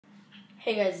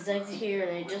Hey guys, it's X here,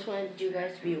 and I just wanted you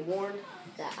guys to be warned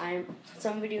that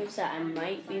some videos that I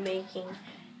might be making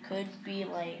could be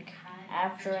like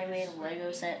after I made a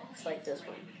Lego set. It's like this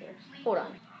one here. Hold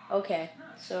on. Okay,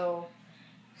 so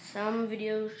some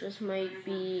videos just might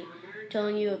be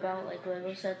telling you about like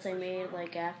Lego sets I made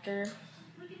like after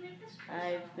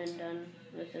I've been done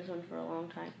with this one for a long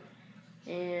time.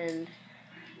 And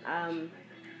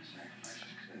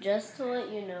just to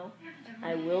let you know,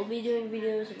 I will be doing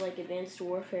videos of like Advanced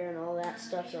Warfare and all that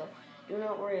stuff, so do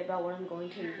not worry about what I'm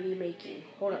going to be making.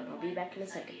 Hold on, I'll be back in a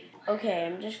second. Okay,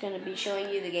 I'm just going to be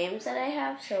showing you the games that I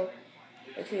have, so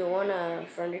if you want to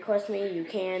friend request me, you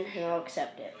can, and I'll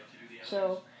accept it.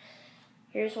 So,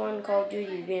 here's one, Call of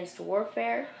Duty Advanced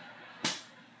Warfare,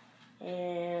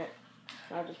 and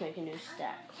I'll just make a new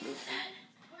stack.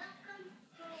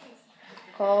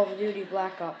 Call of Duty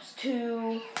Black Ops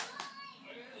 2,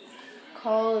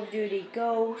 Call of Duty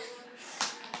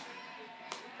Ghosts,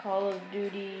 Call of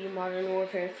Duty Modern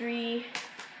Warfare 3,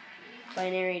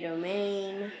 Binary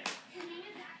Domain,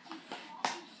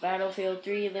 Battlefield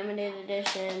 3 Limited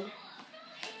Edition,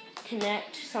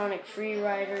 Connect Sonic Free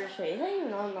Riders. Wait, is that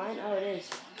even online? Oh, it is.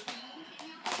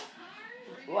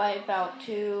 Wipeout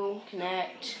 2,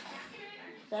 Connect. Is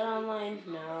that online?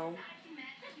 No.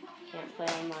 Can't play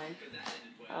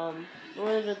online.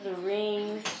 Lord of the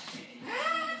Rings.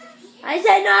 I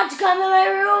said not to come in my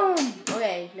room!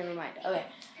 Okay, never mind. Okay.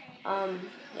 Yeah,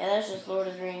 that's just Lord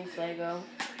of the Rings Lego.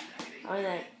 On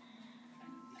that.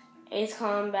 Ace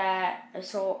Combat,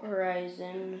 Assault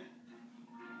Horizon.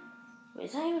 Wait,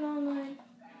 is that even online?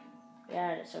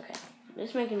 Yeah, it is. Okay.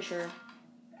 Just making sure.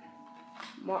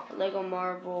 Lego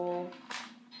Marvel.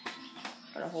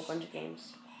 Got a whole bunch of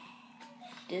games.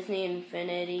 Disney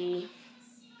Infinity.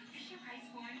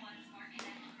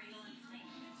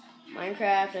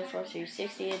 Minecraft Xbox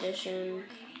 360 edition.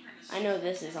 I know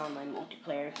this is online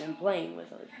multiplayer. I've been playing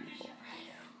with other people.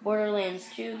 Borderlands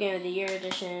 2 Game of the Year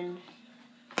edition.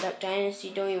 Duck Dynasty.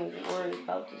 Don't even worry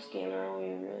about this game. I don't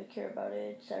even really care about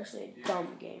it. It's actually a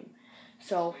dumb game.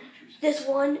 So this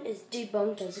one is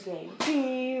debunked as a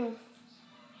game.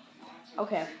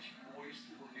 Okay.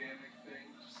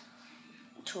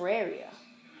 Terraria.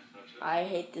 I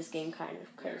hate this game kind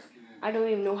of because I don't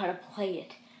even know how to play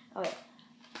it. Okay.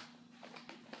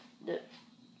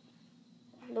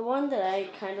 The one that I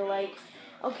kind of like.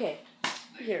 Okay,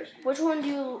 here. Which one do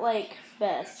you like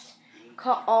best?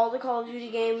 All the Call of Duty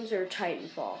games or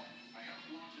Titanfall?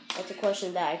 That's a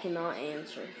question that I cannot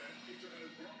answer.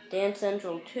 Dance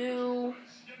Central 2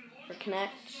 for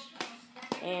Connect,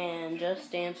 and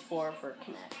Just Dance 4 for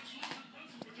Connect.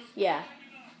 Yeah,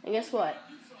 and guess what?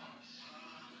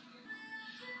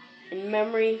 In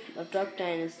memory of Duck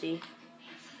Dynasty.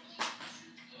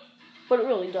 But it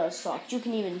really does suck. You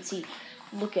can even see.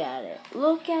 Look at it.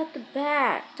 Look at the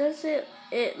back. Does it?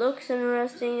 It looks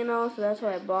interesting and all, so that's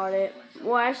why I bought it.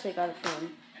 Well, I actually got it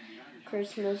from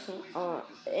Christmas, but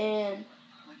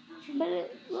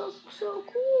it looks so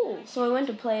cool. So I went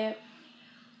to play it.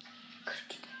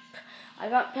 I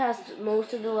got past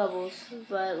most of the levels,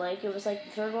 but like it was like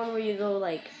the third one where you go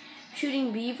like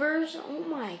shooting beavers. Oh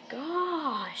my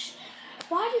gosh!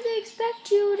 Why do they expect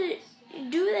you to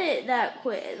do that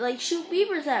quick? Like shoot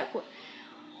beavers that quick?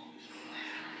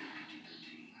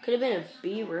 Could have been a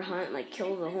beaver hunt, like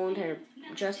kill the whole entire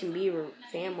Justin Bieber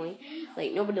family.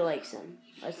 Like nobody likes him.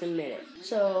 Let's admit it.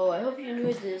 So I hope you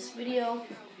enjoyed this video.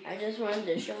 I just wanted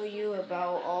to show you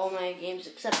about all my games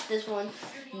except this one.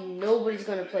 Nobody's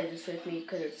gonna play this with me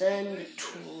because it's in the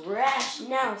trash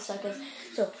now, suckers.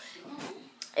 So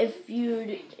if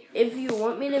you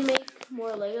want me to make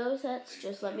more Lego sets,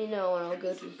 just let me know and I'll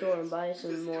go to the store and buy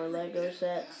some more Lego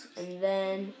sets. And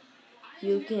then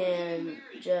you can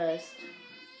just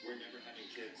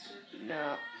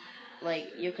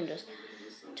you can just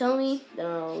tell me, then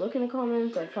I'll look in the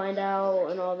comments, I'll find out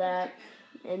and all that,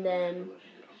 and then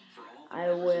I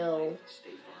will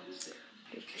just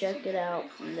check it out,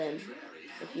 and then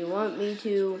if you want me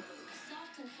to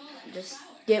just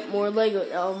get more Lego,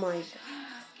 oh my god,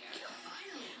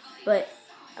 but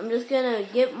I'm just gonna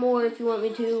get more if you want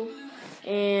me to.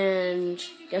 And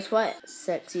guess what?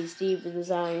 Sexy Steve with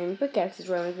his iron pickaxe is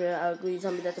running through the ugly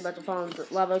zombie that's about to fall into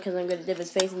lava because I'm going to dip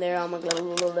his face in there. Oh my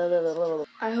god.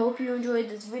 I hope you enjoyed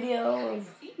this video of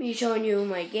me showing you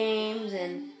my games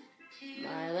and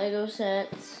my Lego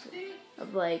sets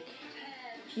of like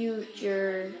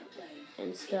future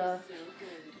and stuff.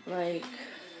 Like,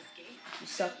 you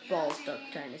suck balls, Duck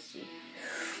Dynasty.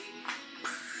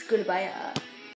 Goodbye.